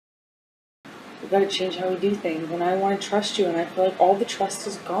We gotta change how we do things, and I want to trust you, and I feel like all the trust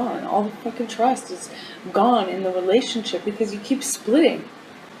is gone. All the fucking trust is gone in the relationship because you keep splitting.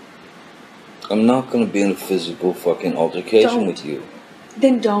 I'm not gonna be in a physical fucking altercation with you.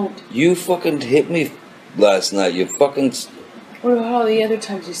 Then don't. You fucking hit me last night. You fucking... What about all the other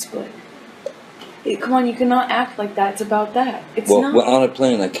times you split? Come on, you cannot act like that's about that. It's not. Well, on a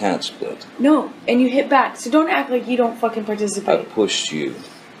plane I can't split. No, and you hit back, so don't act like you don't fucking participate. I pushed you.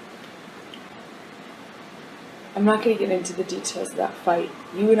 I'm not going to get into the details of that fight.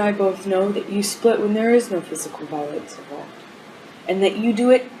 You and I both know that you split when there is no physical violence involved. And that you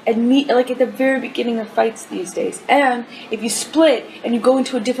do it like at the very beginning of fights these days. And if you split and you go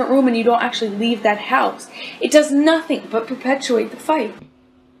into a different room and you don't actually leave that house, it does nothing but perpetuate the fight.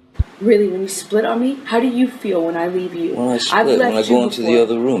 Really, when you split on me, how do you feel when I leave you? When I split, when I go into the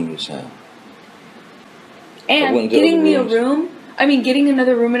other room, you say. And getting me a room, getting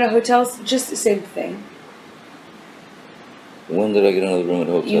another room at a hotel is just the same thing. When did I get another room at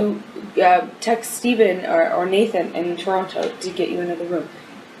a hotel? You text Steven or Nathan in Toronto to get you another room.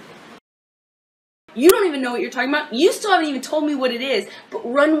 You don't even know what you're talking about. You still haven't even told me what it is, but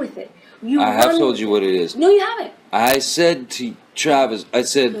run with it. I have told you what it is. No, you haven't. I said to Travis, I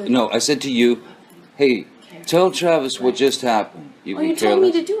said to you, hey, tell Travis what just happened. You told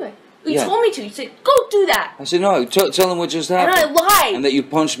me to do it. You told me to. You said, go do that. I said, no, tell him what just happened. And I lied. And that you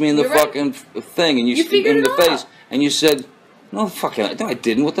punched me in the fucking thing, and you figured in the it face, and you said, no, I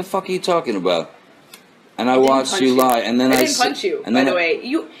didn't. What the fuck are you talking about? And I watched you lie, and then I didn't punch you. By the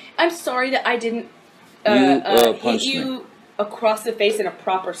way, I'm sorry that I didn't hit you across the face in a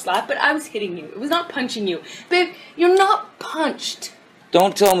proper slap, but I was hitting you. It was not punching you, babe. You're not punched.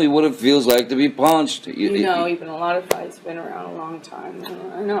 Don't tell me what it feels like to be punched. You've been a lot of fights. Been around a long time.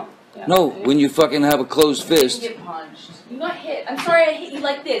 I know. Yeah, no, when you fucking have a closed fist. You get punched. You got hit. I'm sorry I hit you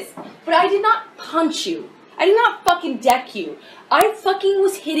like this, but I did not punch you. I did not fucking deck you. I fucking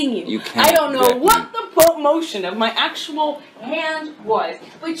was hitting you. You can't. I don't know what the motion of my actual hand was,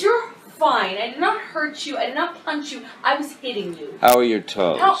 but you're fine. I did not hurt you. I did not punch you. I was hitting you. How are your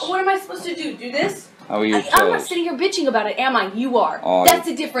toes? What am I supposed to do? Do this? How are your toes? I'm not sitting here bitching about it, am I? You are. That's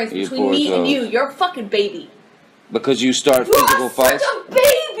the difference between me and you. You're a fucking baby. Because you start physical fights? You're such a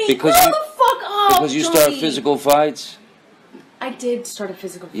baby! Because Grow the fuck up, Because you start physical fights? I did start a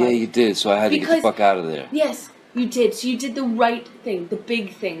physical fight. Yeah, you did, so I had to get the fuck out of there. Yes, you did. So you did the right thing, the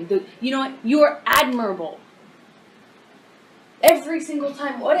big thing. You know what? You are admirable. Every single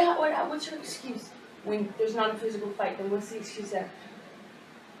time. What's your excuse when there's not a physical fight? Then what's the excuse there?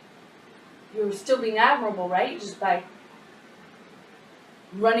 You're still being admirable, right? Just by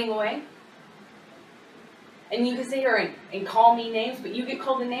running away. And you can sit here and call me names, but you get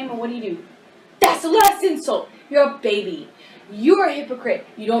called a name, and what do? That's the last insult. You're a baby. You're a hypocrite.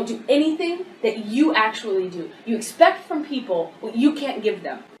 You don't do anything that you actually do. You expect from people what you can't give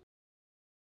them.